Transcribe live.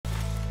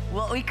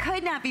Well, we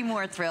could not be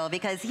more thrilled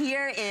because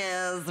here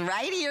is,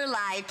 right here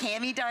live,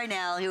 Cammie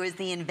Darnell, who is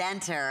the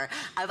inventor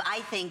of,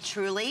 I think,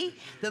 truly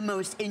the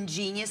most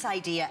ingenious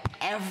idea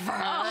ever.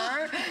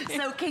 Oh.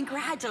 So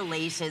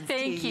congratulations to you.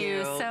 Thank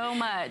you so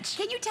much.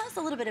 Can you tell us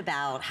a little bit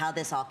about how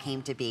this all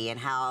came to be and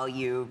how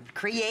you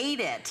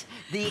created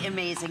the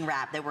amazing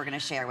wrap that we're going to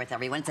share with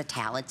everyone? It's a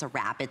towel, it's a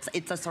wrap, it's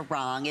a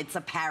sarong, it's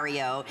a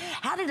pareo.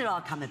 How did it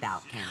all come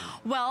about,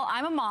 Cammie? Well,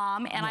 I'm a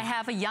mom, and I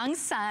have a young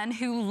son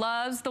who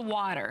loves the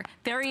water.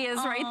 There he is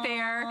right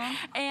there.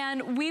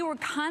 And we were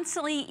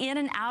constantly in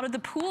and out of the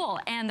pool.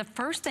 And the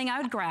first thing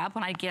I would grab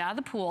when I'd get out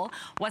of the pool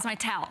was my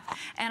towel.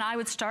 And I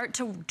would start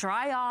to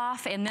dry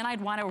off, and then I'd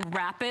want to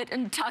wrap it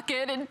and tuck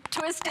it and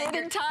twist it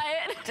and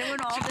tie it. Doing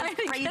all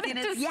this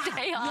craziness. To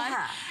stay on.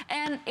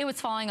 And it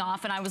was falling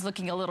off, and I was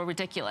looking a little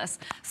ridiculous.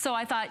 So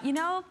I thought, you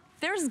know,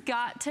 there's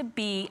got to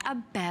be a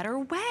better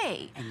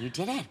way. And you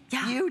did it.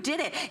 Yeah. You did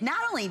it. Not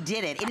only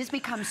did it, it has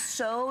become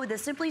so, the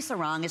Simply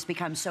Sarong has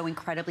become so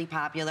incredibly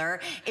popular.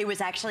 It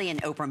was actually in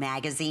Oprah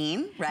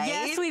magazine, right?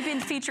 Yes, we've been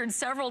featured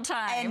several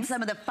times. And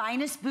some of the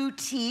finest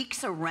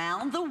boutiques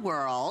around the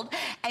world,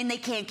 and they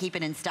can't keep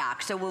it in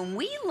stock. So when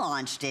we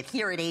launched it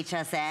here at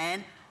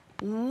HSN,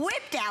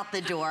 whipped out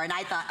the door, and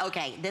I thought,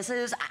 okay, this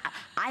is,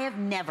 I have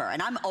never,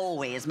 and I'm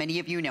always, many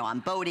of you know,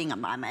 I'm boating,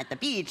 I'm at the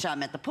beach,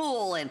 I'm at the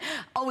pool, and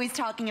always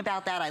talking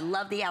about that. I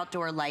love the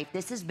outdoor life.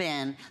 This has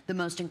been the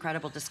most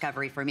incredible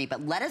discovery for me,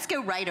 but let us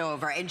go right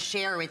over and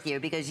share with you,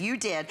 because you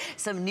did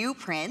some new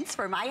prints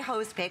for my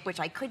host pick, which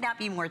I could not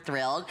be more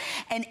thrilled,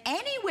 and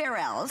anywhere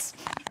else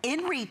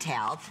in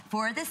retail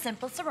for the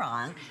Simple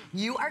Sarong,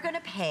 you are gonna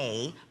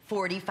pay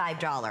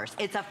 $45.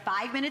 It's a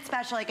 5-minute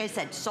special, like I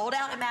said, sold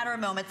out in a matter of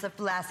moments the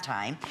last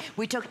time.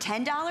 We took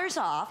 $10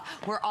 off.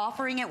 We're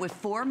offering it with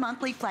 4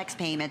 monthly flex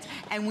payments,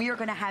 and we are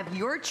gonna have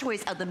your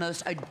choice of the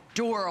most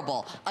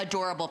adorable,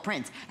 adorable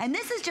prints. And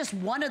this is just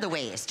one of the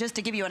ways, just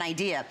to give you an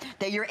idea,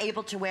 that you're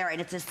able to wear,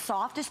 and it's as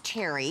soft as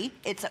cherry.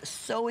 It's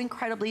so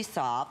incredibly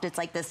soft. It's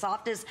like the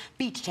softest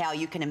beach towel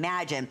you can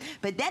imagine.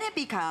 But then it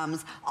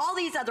becomes all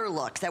these other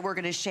looks that we're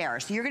gonna share.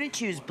 So you're gonna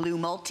choose blue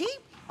multi,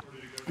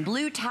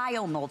 blue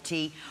tile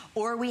multi,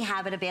 or we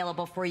have it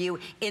available for you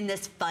in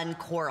this fun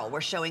coral.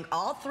 We're showing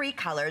all 3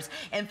 colors.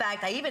 In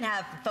fact, I even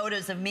have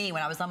photos of me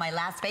when I was on my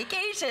last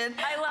vacation.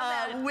 I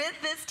love that. With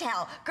this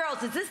towel.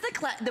 Girls, is this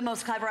the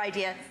most clever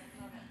idea?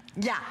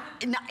 Yeah,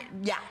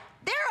 yeah.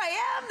 There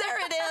I am, there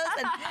it is.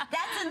 And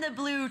that's in the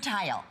blue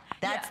tile.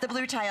 That's the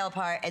blue tile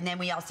part, and then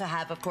we also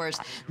have, of course,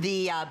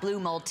 the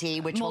blue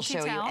multi, which we'll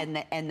show you,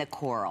 and the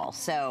coral.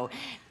 So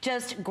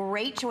just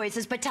great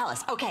choices. But tell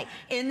us, okay,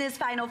 in this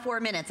final 4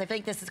 minutes, I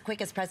think this is the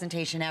quickest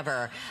presentation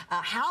ever,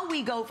 how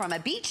we go from a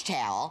beach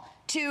towel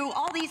to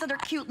all these other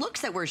cute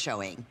looks that we're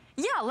showing.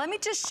 Yeah, let me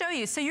just show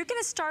you. So you're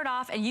gonna start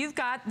off, and you've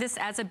got this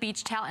as a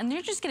beach towel, and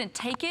you're just gonna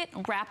take it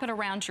and wrap it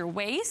around your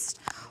waist,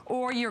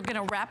 or you're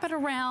gonna wrap it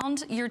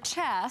around your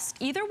chest,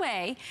 either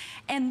way.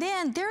 And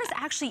then there's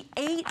actually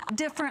 8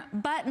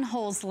 different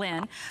buttonholes,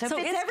 Lynn. So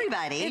it fits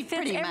everybody, it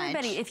fits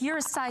everybody. Much. If you're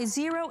a size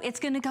 0, it's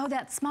gonna go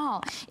that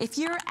small. If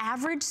you're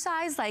average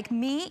size like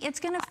me, it's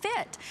gonna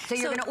fit. So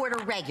you're gonna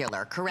order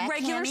regular, correct,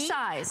 Regular Cammie?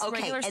 size,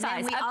 okay, regular and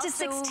size, then we up also to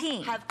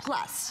 16. have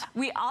plus.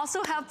 We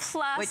also have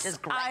plus. Which is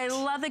great. I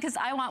love it because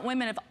I want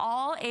women of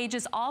all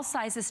ages, all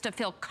sizes to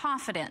feel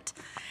confident.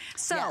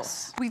 So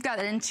we've got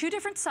it in 2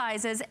 different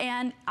sizes,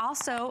 and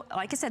also,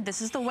 like I said,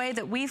 this is the way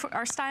that we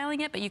are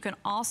styling it, but you can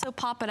also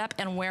pop it up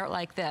and wear it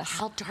like this.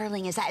 How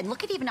darling is that? And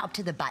look at even up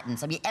to the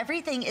buttons. I mean,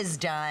 everything is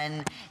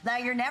done. Now,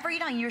 you're never, you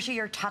know, usually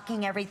you're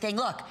tucking everything.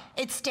 Look,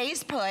 it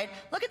stays put.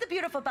 Look at the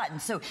beautiful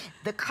buttons. So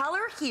the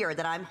color here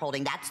that I'm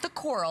holding, that's the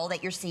coral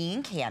that you're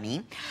seeing,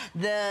 Cammie.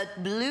 The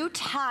blue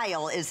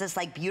tile is this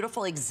like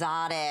beautiful,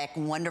 exotic,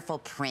 wonderful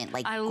print,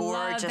 like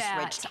gorgeous,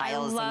 rich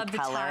tiles and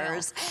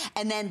colors.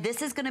 And then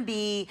this is gonna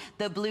be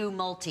the blue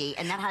multi,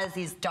 and that has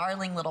these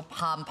darling little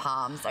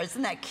pom-poms.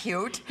 Isn't that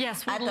cute?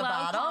 Yes, we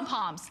love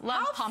pom-poms.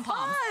 Love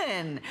pom-poms.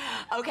 Fun.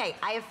 Okay,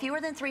 I have fewer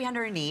than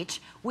 300 in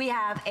each. We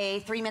have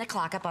a 3-minute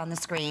clock up on the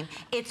screen.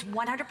 It's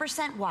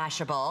 100%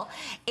 washable.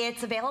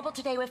 It's available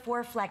today with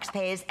 4 flex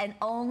pays, and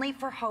only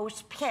for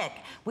host pick,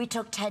 we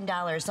took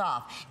 $10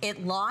 off.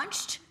 It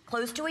launched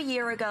close to a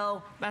year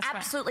ago,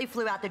 absolutely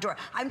flew out the door.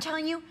 I'm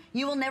telling you,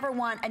 you will never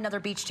want another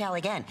beach towel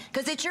again,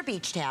 because it's your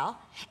beach towel.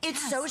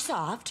 It's so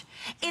soft.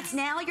 It's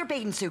now your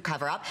bathing suit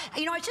cover-up.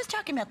 You know, I was just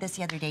talking about this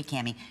the other day,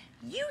 Cammie.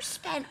 You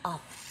spent a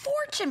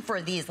fortune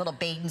for these little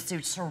bathing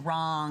suit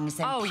sarongs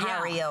and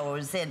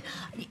pareos, and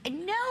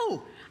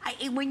no.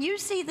 When you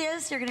see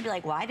this, you're gonna be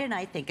like, why didn't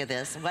I think of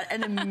this? What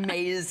an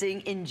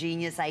amazing,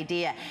 ingenious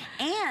idea.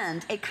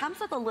 And it comes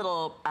with a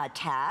little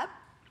tab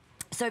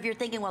So if you're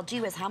thinking, well, gee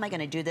whiz, how am I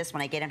going to do this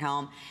when I get it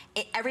home?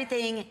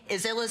 Everything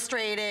is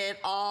illustrated,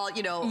 all,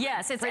 you know,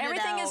 yes,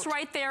 everything is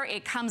right there.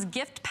 It comes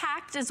gift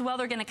packed as well.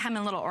 They're going to come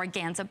in little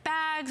organza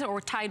bags or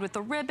tied with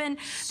a ribbon.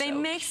 They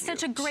make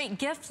such a great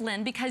gift,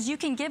 Lynn, because you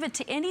can give it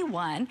to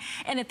anyone.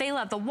 And if they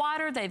love the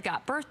water, they've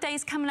got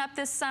birthdays coming up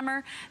this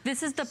summer.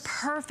 This is the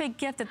perfect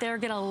gift that they're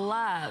going to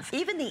love.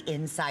 Even the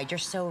inside, you're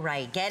so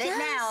right. Get it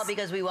now,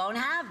 because we won't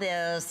have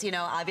this, you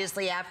know,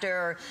 obviously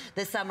after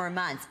the summer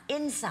months.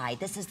 Inside,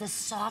 this is the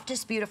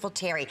softest, beautiful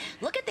terry.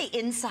 Look at the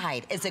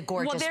inside. It's a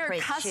gorgeous Well, they're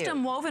print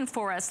custom woven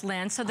for us,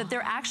 Lynn, so that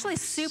they're actually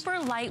super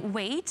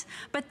lightweight,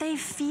 but they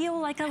feel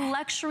like a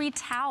luxury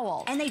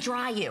towel. And they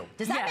dry you.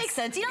 Does that make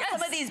sense? You know,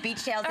 some of these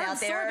beach towels They're out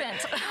there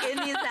absorbent.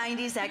 in these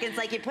 90 seconds,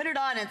 like you put it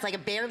on, and it's like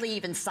it barely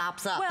even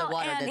sops up the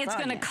water and that's it's on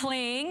going you. to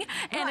cling,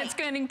 and it's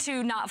going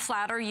to not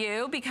flatter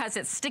you because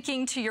it's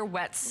sticking to your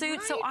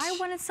wetsuit. So I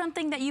wanted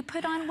something that you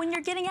put on when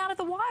you're getting out of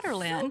the water,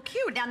 Lynn. So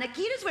cute. Now,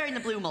 Nikita's wearing the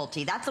blue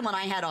multi. That's the one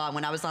I had on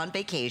when I was on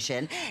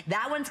vacation.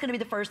 That one's going to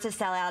be the first to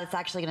sell out. It's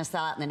actually going to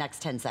sell out in the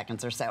next 10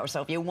 seconds or so.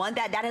 So if you want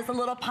that, that has the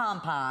little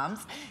pom-poms.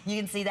 You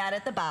can see that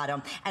at the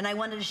bottom. And I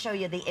wanted to show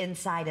you the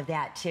inside of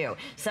that too.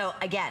 So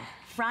again,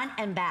 front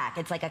and back,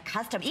 it's like a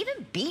custom,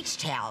 even beach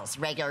towels,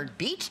 regular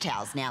beach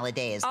towels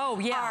nowadays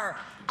are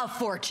a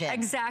fortune.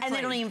 Exactly. And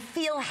they don't even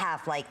feel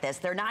half like this.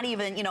 They're not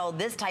even, you know,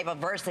 this type of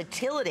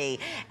versatility.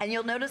 And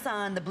you'll notice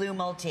on the blue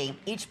multi,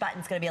 each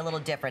button's gonna be a little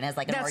different. It has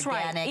like an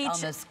organic,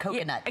 almost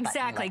coconut button.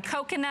 Exactly,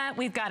 coconut.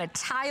 We've got a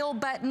tile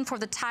button for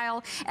the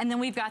tile, and then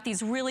we've got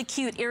these really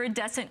cute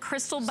iridescent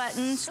crystal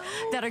buttons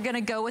that are gonna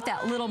go with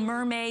that little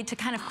mermaid to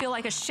kind of feel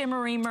like a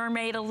shimmery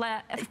mermaid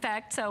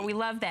effect, so we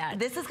love that.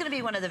 This is gonna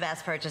be one of the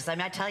best purchases. I'm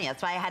not telling you,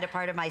 that's why I had it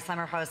part of my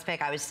summer host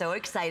pick. I was so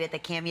excited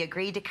that Cammie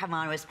agreed to come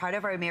on. It was part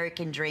of our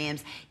American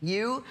Dreams.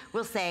 You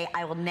will say,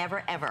 I will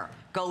never, ever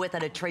go with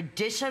a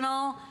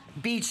traditional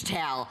beach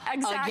towel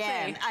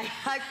again.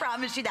 I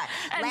promise you that.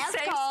 And last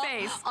save call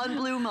space. on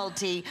blue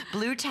multi,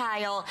 blue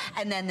tile,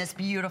 and then this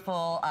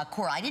beautiful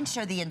coral. I didn't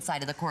show the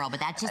inside of the coral,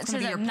 but that's just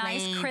going to be your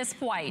nice, plain, crisp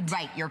white.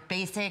 Right, your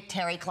basic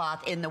terry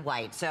cloth in the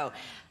white. So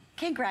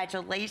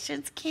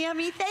congratulations,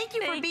 Cammie. Thank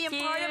you for being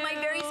part of my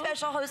very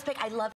special host pick. I love